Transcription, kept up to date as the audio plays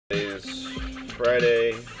Today is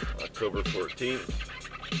Friday, October 14th.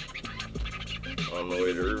 On the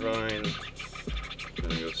way to Irvine. I'm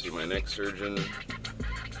gonna go see my neck surgeon.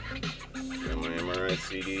 Got my MRI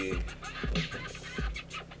CD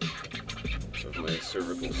of my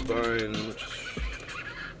cervical spine, which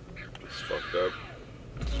is fucked up.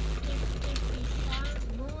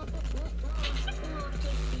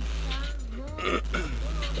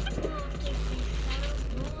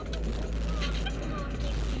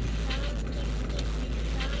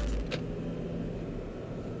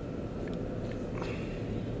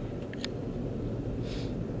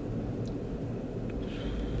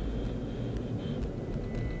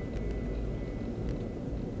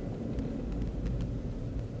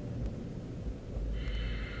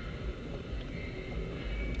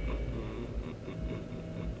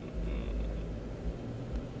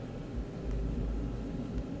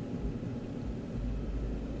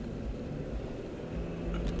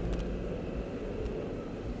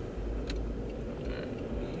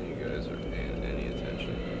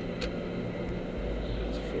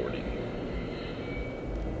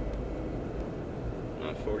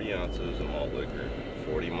 Not 40 ounces of malt liquor,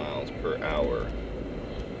 40 miles per hour.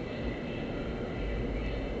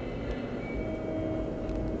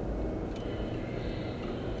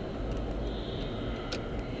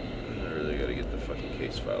 I really gotta get the fucking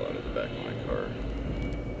case file out of the back of my car.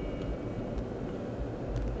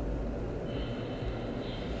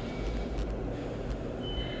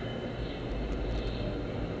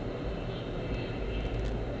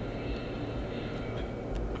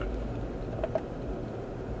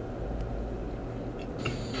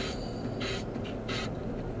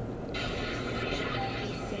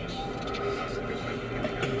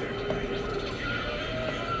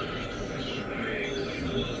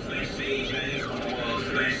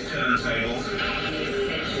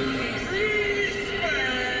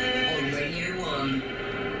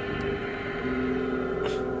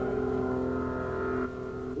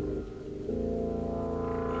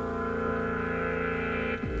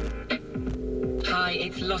 Hi,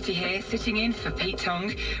 it's Lottie here, sitting in for Pete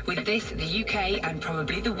Tong with this, the UK and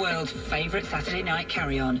probably the world's favourite Saturday night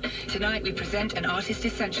carry-on. Tonight we present an Artist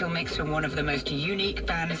Essential mix from one of the most unique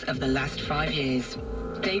bands of the last 5 years.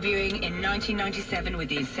 Debuting in 1997 with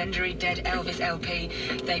the incendiary Dead Elvis LP,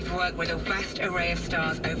 they've worked with a vast array of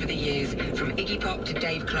stars over the years, from Iggy Pop to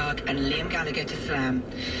Dave Clark and Liam Gallagher to Slam.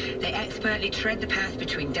 They expertly tread the path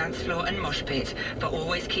between dance floor and mosh pit, but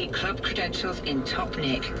always keep club credentials in top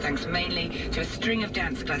nick, thanks mainly to a string of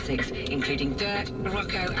dance classics, including Dirt,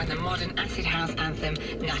 Rocco and the modern acid house anthem,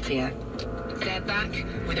 Anterieor. They're back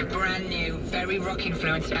with a brand new, very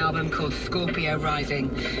rock-influenced album called Scorpio Rising.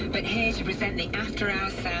 But here to present the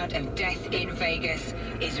after-hours sound of Death in Vegas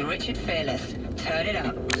is Richard Fearless. Turn it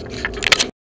up.